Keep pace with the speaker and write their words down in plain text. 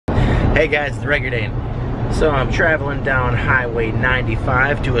Hey guys, TheRykerDane. So I'm traveling down Highway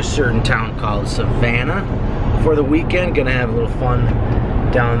 95 to a certain town called Savannah for the weekend. Gonna have a little fun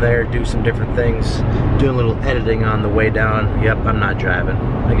down there, do some different things, do a little editing on the way down. Yep, I'm not driving.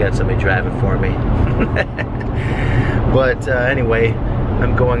 I got somebody driving for me. But anyway,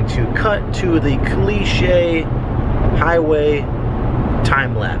 I'm going to cut to the cliche highway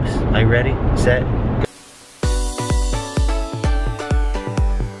time lapse. Are you ready? Set?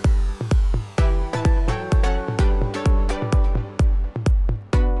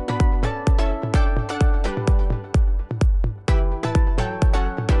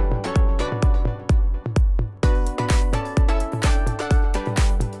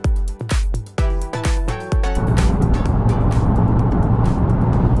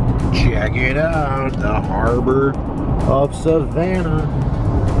 Check it out, the harbor of Savannah.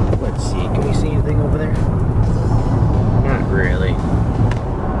 Let's see, can we see anything over there? Not really.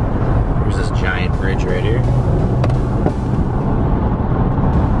 There's this giant bridge right here.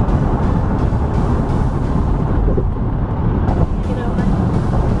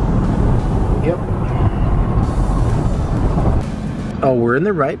 Yep. Oh, we're in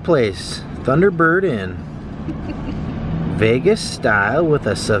the right place. Thunderbird Inn. Vegas style with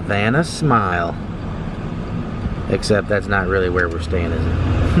a Savannah smile. Except that's not really where we're staying, is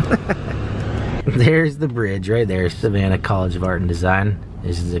it? There's the bridge right there, Savannah College of Art and Design.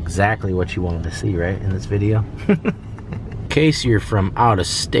 This is exactly what you wanted to see, right, in this video? In case you're from out of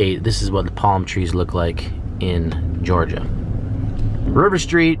state, this is what the palm trees look like in Georgia. River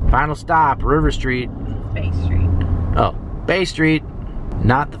Street, final stop, River Street. Bay Street. Oh, Bay Street,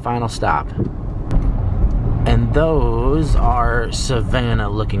 not the final stop. And those are Savannah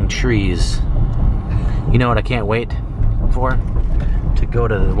looking trees. You know what I can't wait for? To go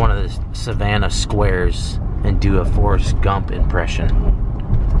to one of the Savannah squares and do a Forrest Gump impression.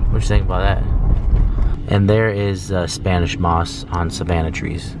 What do you think about that? And there is Spanish moss on Savannah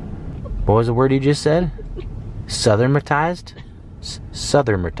trees. What was the word you just said? Southernmatized?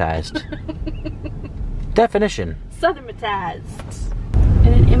 Southernmatized. Definition. Southernmatized.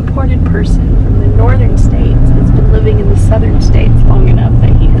 And an imported person from the northern states has been living in the southern states long enough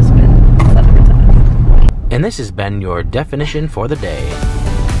that he has been southernmatized. And this has been your definition for the day.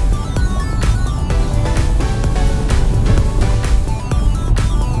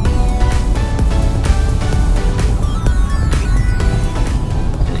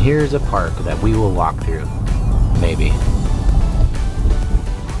 And here's a park that we will walk through. Maybe.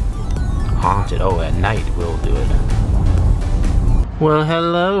 Haunted. Oh, at night we'll do it. Well,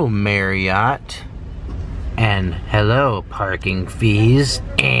 hello, Marriott. And hello, parking fees.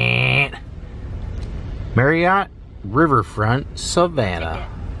 And Marriott Riverfront Savannah.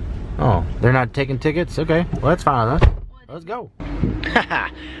 Oh, they're not taking tickets? Okay, well, that's fine with us. Let's go. Haha,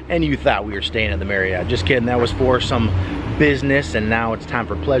 and you thought we were staying at the Marriott. Just kidding, that was for some business, and now it's time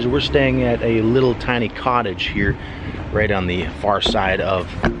for pleasure. We're staying at a little tiny cottage here, right on the far side of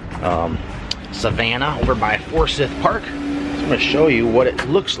Savannah, over by Forsyth Park. I'm going to show you what it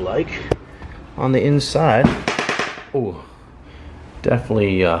looks like on the inside. Oh,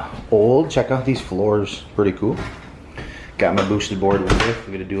 definitely old. Check out these floors, pretty cool. Got my boosted board with it.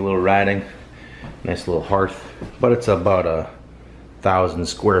 We're going to do a little riding. Nice little hearth, but it's about 1,000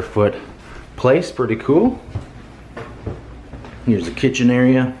 square foot place. Pretty cool. Here's the kitchen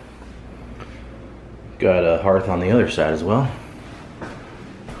area. Got a hearth on the other side as well.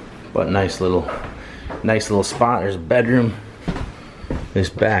 But nice little spot. There's a bedroom. This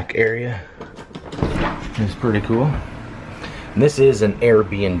back area is pretty cool. And this is an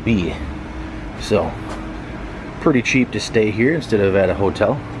Airbnb, so pretty cheap to stay here instead of at a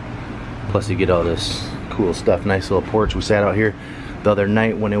hotel. Plus you get all this cool stuff. Nice little porch. We sat out here the other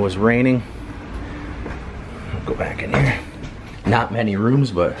night when it was raining. I'll go back in here. Not many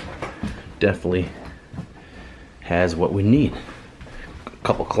rooms, but definitely has what we need. A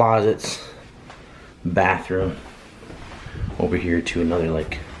couple closets, bathroom. Over here to another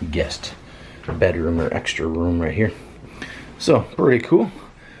like guest bedroom or extra room right here. So pretty cool.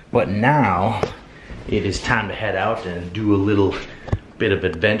 But now it is time to head out and do a little bit of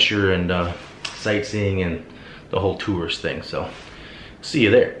adventure and sightseeing and the whole tourist thing. So see you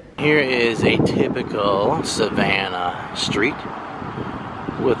there. Here is a typical Savannah street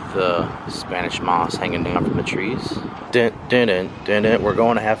with the Spanish moss hanging down from the trees. Dun, dun, dun, dun, dun. We're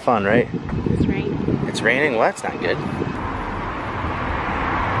going to have fun, right? It's raining. It's raining? Well, that's not good.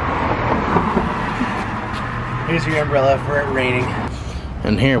 Here's your umbrella for it raining.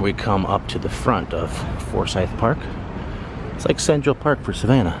 And here we come up to the front of Forsyth Park. It's like Central Park for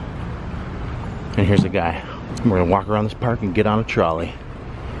Savannah. And here's a guy. We're gonna walk around this park and get on a trolley.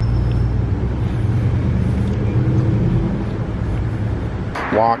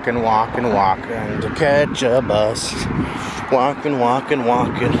 Walking, walking, walking to catch a bus. Walking, walking,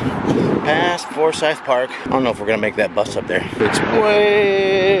 walking past Forsyth Park. I don't know if we're gonna make that bus up there. It's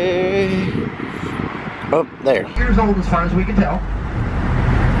way up there. Years old as far as we can tell.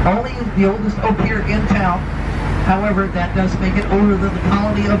 Only the oldest oak here in town. However, that does make it older than the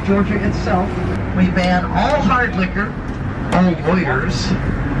colony of Georgia itself. We ban all hard liquor, all lawyers,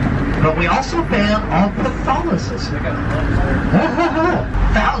 but we also ban all Catholicism.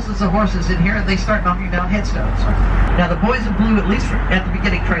 Thousands of horses in here, and they start knocking down headstones. Now the boys in blue, at least at the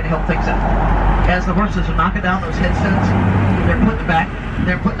beginning, tried to help things out. As the horses are knocking down those headstones, they're putting it back.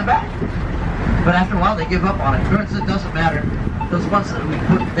 They're putting it back. But after a while, they give up on it. It doesn't matter. Those ones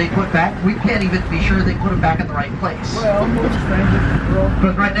that they put back, we can't even be sure they put them back in the right place.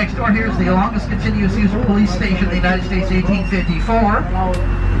 But right next door here is the longest continuous use police station in the United States, 1854.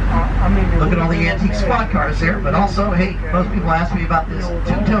 Look at all the antique squad cars there, but also, hey, most people ask me about this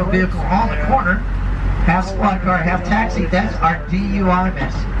two-toed vehicle on the corner. Half squad car, half taxi. That's our DUI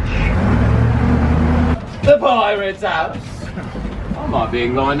message. The Pirate's House. I might be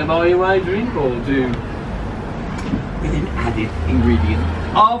inclined to buy you a drink or two with an added ingredient,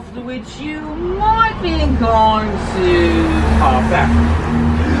 after which you might be inclined to half back.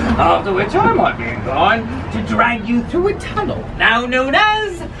 After which I might be inclined to drag you through a tunnel now known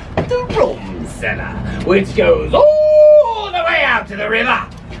as the Rum Cellar, which goes all the way out to the river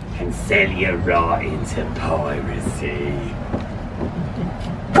and sell you right into piracy.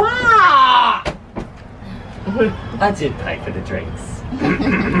 Ah! I did pay for the drinks.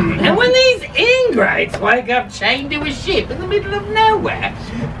 And when these ingrates wake up chained to a ship in the middle of nowhere,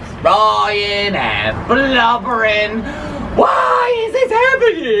 crying and blubbering, why is this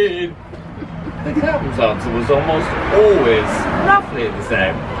happening? The captain's answer was almost always roughly the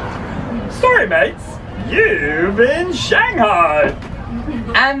same. Sorry mates, you've been shanghaied.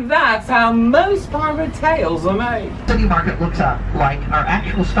 And that's how most pirate tales are made. City Market looks like our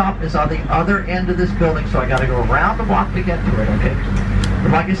actual stop is on the other end of this building, so I got to go around the block to get to it, okay?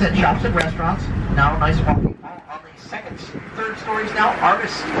 But like I said, shops and restaurants, now nice walking. On the second, third stories now,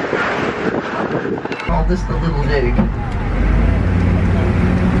 artists. Call this the Little Dig.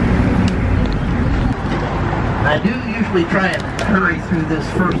 I do usually try and hurry through this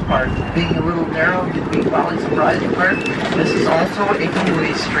first part. Being a little narrow, you'd be probably surprised where this is also a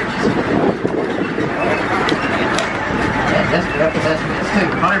two-way street. And that's what pedestrians too.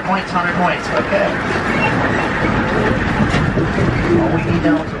 100 points, 100 points. Okay. All we need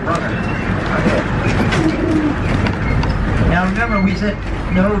now is a runner. Okay. Now remember, we said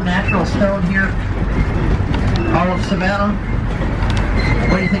no natural stone here. All of Savannah.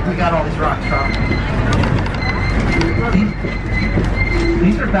 Where do you think we got all these rocks from?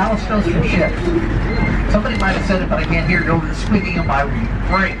 These are ballast stones from ships. Somebody might have said it, but I can't hear it over the squeaking of my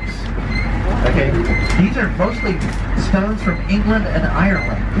brakes. Okay, these are mostly stones from England and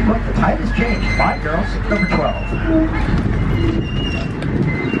Ireland. Look, the tide has changed. 5 girls, number 12.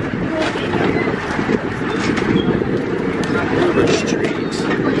 River Street.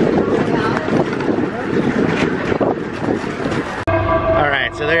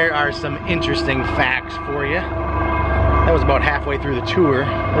 Alright, so there are some interesting facts for you. That was about halfway through the tour.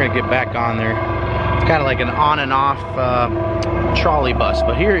 We're gonna get back on there. It's kind of like an on and off trolley bus,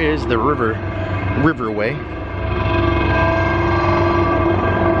 but here is the riverway.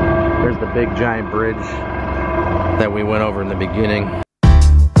 There's the big giant bridge that we went over in the beginning.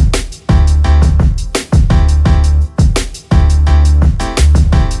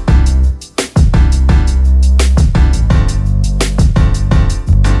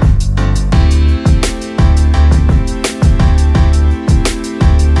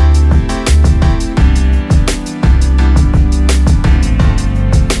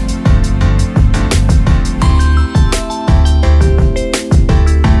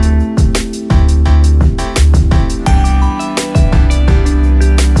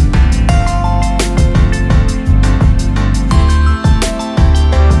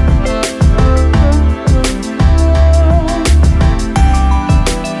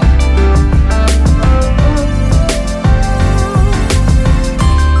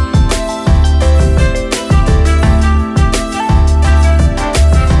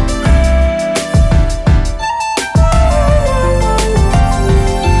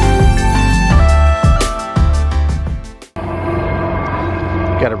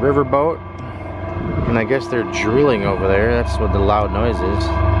 Got a river boat, and I guess they're drilling over there. That's what the loud noise is.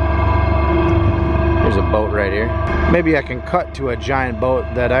 There's a boat right here. Maybe I can cut to a giant boat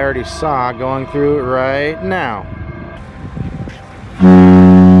that I already saw going through it right now.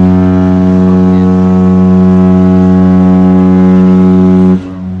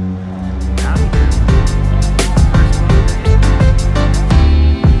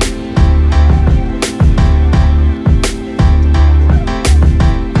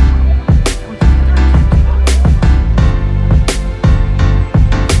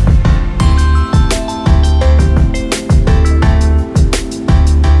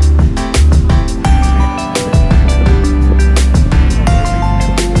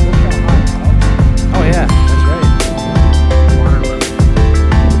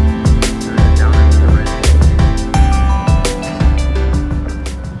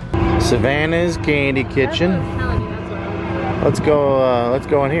 Savannah's Candy Kitchen. Let's go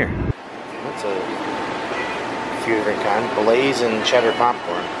in here. That's a few different kinds. Blaze and cheddar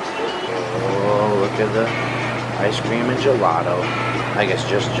popcorn. Oh, look at the ice cream and gelato. I guess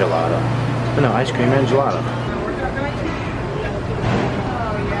just gelato. But no, ice cream and gelato.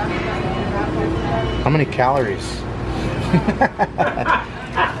 How many calories?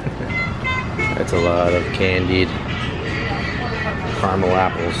 That's a lot of candied caramel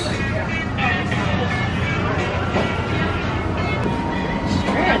apples.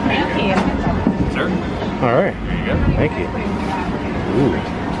 Thank you. Sir? All right. There you go. Thank you. Ooh.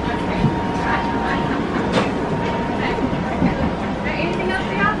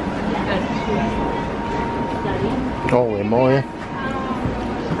 Holy moly.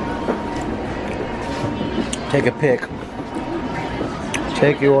 Take a pick.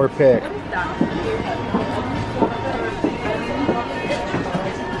 Take your pick.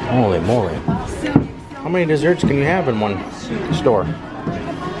 Holy moly. How many desserts can you have in one store?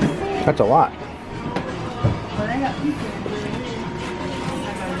 That's a lot.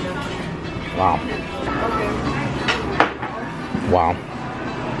 Wow. Wow.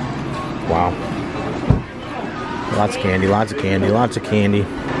 Wow. Lots of candy, lots of candy, lots of candy.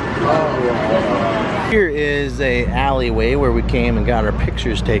 Here is a alleyway where we came and got our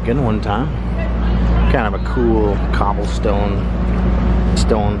pictures taken one time. Kind of a cool cobblestone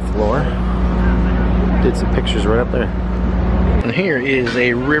stone floor. Did some pictures right up there. And here is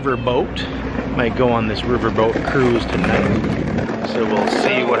a river boat. Might go on this riverboat cruise tonight. So we'll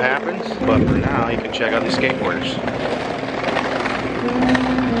see what happens. But for now, you can check out the skateboarders.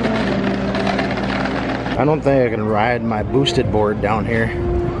 I don't think I can ride my boosted board down here.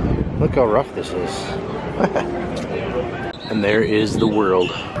 Look how rough this is. And there is the world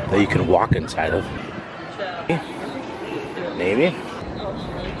that you can walk inside of. Maybe.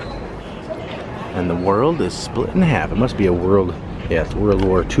 And the world is split in half. It must be a world, yeah, it's World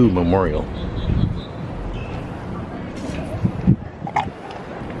War II memorial.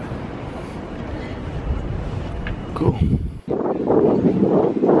 Cool.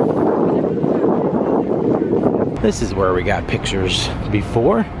 This is where we got pictures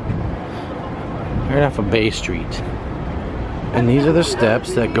before. Right off of Bay Street. And these are the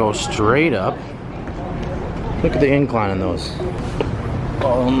steps that go straight up. Look at the incline on those.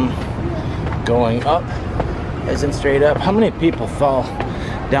 Going up isn't straight up. How many people fall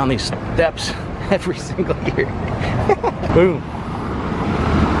down these steps every single year? Boom.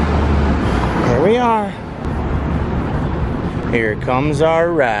 Here we are. Here comes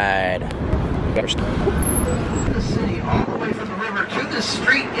our ride. The city all the way from the river to the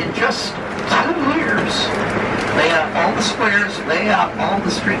street in just 2 years. Lay out all the squares, lay out all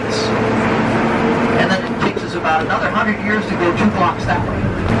the streets. And then it takes us about another 100 years to go 2 blocks that way.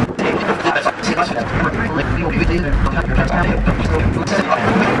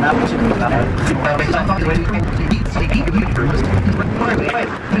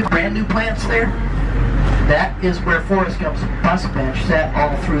 Brand new plants there. That is where Forrest Gump's bus bench sat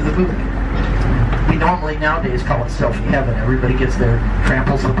all through the movie. We normally nowadays call it selfie heaven. Everybody gets there,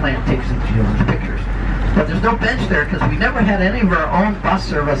 tramples the plant, takes the pictures. But there's no bench there because we never had any of our own bus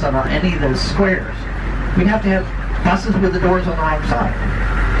service on any of those squares. We'd have to have buses with the doors on the wrong side.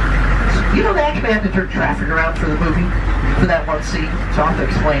 You know, they actually had to turn traffic around for the movie, for that one scene. So I'll have to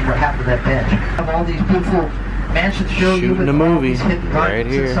explain what happened to that bench. Have all these beautiful mansions show you with all these hidden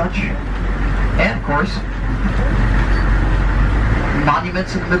gardens and such. And of course,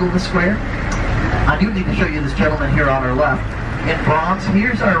 monuments in the middle of the square. I do need to show you this gentleman here on our left. In bronze,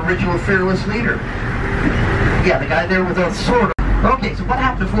 here's our original fearless leader. Yeah, the guy there with a sword. Okay, so what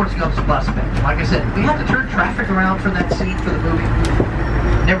happened to Forrest Gump's bus bench? Like I said, we had to turn traffic around for that scene for the movie.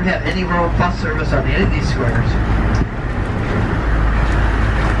 Never had any road bus service on any of these squares.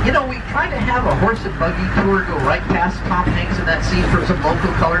 You know, we tried to have a horse and buggy tour go right past Tom Hanks in that scene for some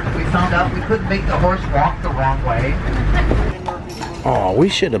local color, but we found out we couldn't make the horse walk the wrong way. Oh, we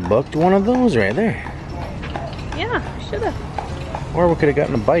should have booked one of those right there. Yeah, should have. Or we could have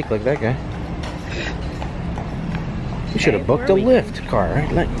gotten a bike like that guy. We should have booked a lift car,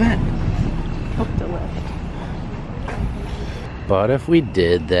 right? Like that. Booked a lift. But if we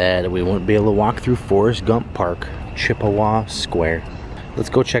did that, we wouldn't be able to walk through Forrest Gump Park, Chippewa Square. Let's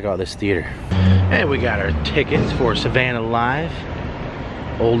go check out this theater. And we got our tickets for Savannah Live.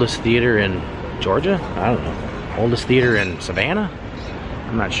 Oldest theater in Georgia? I don't know. Oldest theater in Savannah?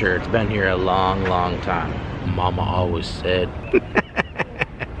 I'm not sure. It's been here a long, long time. Mama always said.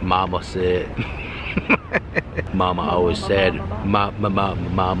 Mama said. Mama always said.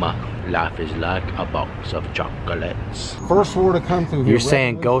 Mama. Life is like a box of chocolates. First war to come through here. You're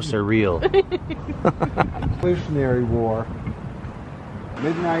saying ghosts are real. Revolutionary War.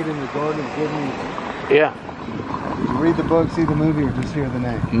 Midnight in the Garden of Good News. Yeah. Did you read the book, see the movie, or just hear the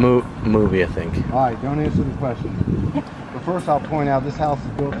name? Movie, I think. Alright, don't answer the question. But first I'll point out this house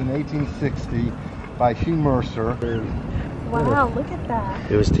was built in 1860 by Hugh Mercer. Wow, look at that.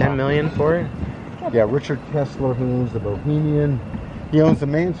 It was 10 million for it? Yeah, Richard Kessler, who owns the Bohemian. He owns the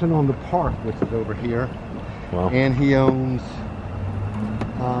mansion on the park, which is over here. Wow. And he owns,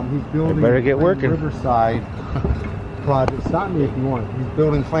 he's building better get working. Riverside project. Stop me if you want. He's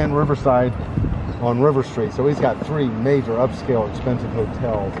building Flan Riverside on River Street. So he's got 3 major upscale expensive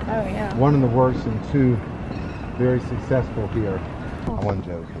hotels. Oh, yeah. One in the works and 2 very successful here. I wasn't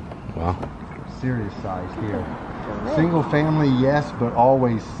joking. Wow. Serious size here. Single family, yes, but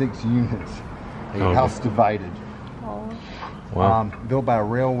always 6 units. A Okay. house divided. Oh. Wow. Built by a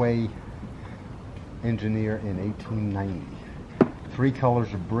railway engineer in 1890. 3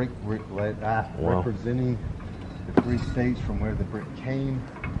 colors of brick lead, Wow. representing the 3 states from where the brick came.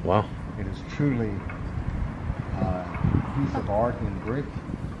 Wow. It is truly a piece of art in brick.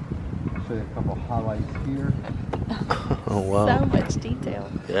 I'll show you a couple highlights here. Oh, wow. So much detail.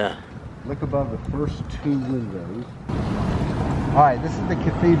 Yeah. Look above the first 2 windows. All right, this is the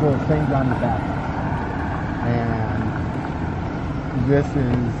Cathedral of St. John the Baptist. And this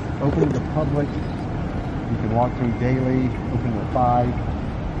is open to the public. You can walk through daily, open at 5.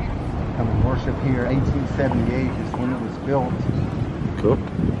 Come and worship here. 1878 is when it was built. Cool.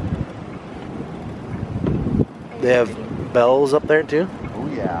 They have bells up there too? Oh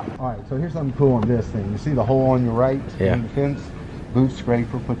yeah. All right, so here's something cool on this thing. You see the hole on your right in the fence? Boot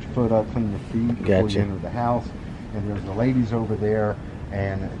scraper, put your foot up, clean your feet before you enter the house. And there's the ladies over there,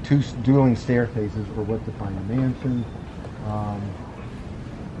 and 2 dueling staircases for what define the mansion.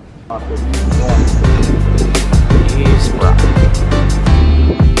 He's right.